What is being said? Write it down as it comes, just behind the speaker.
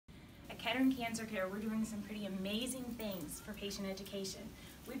Kettering Cancer Care, we're doing some pretty amazing things for patient education.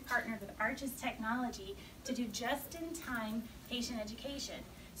 We've partnered with Arch's Technology to do just-in-time patient education.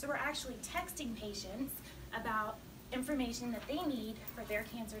 So we're actually texting patients about information that they need for their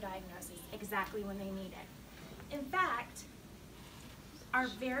cancer diagnosis exactly when they need it. In fact, our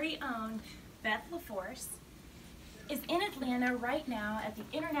very own Beth LaForce is in Atlanta right now at the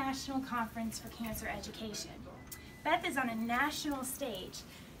International Conference for Cancer Education. Beth is on a national stage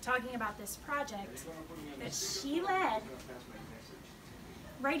talking about this project that she led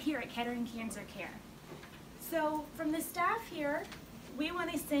right here at Kettering Cancer Care. So from the staff here, we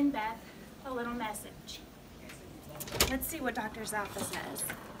want to send Beth a little message. Let's see what Dr. Zalfa says.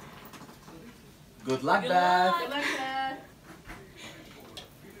 Good luck, Beth. Good luck, Beth.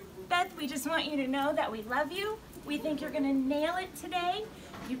 Beth, we just want you to know that we love you. We think you're going to nail it today.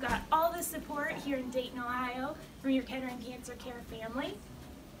 You've got all the support here in Dayton, Ohio from your Kettering Cancer Care family.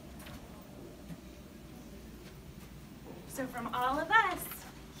 So from all of us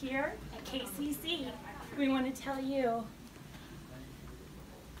here at KCC, we want to tell you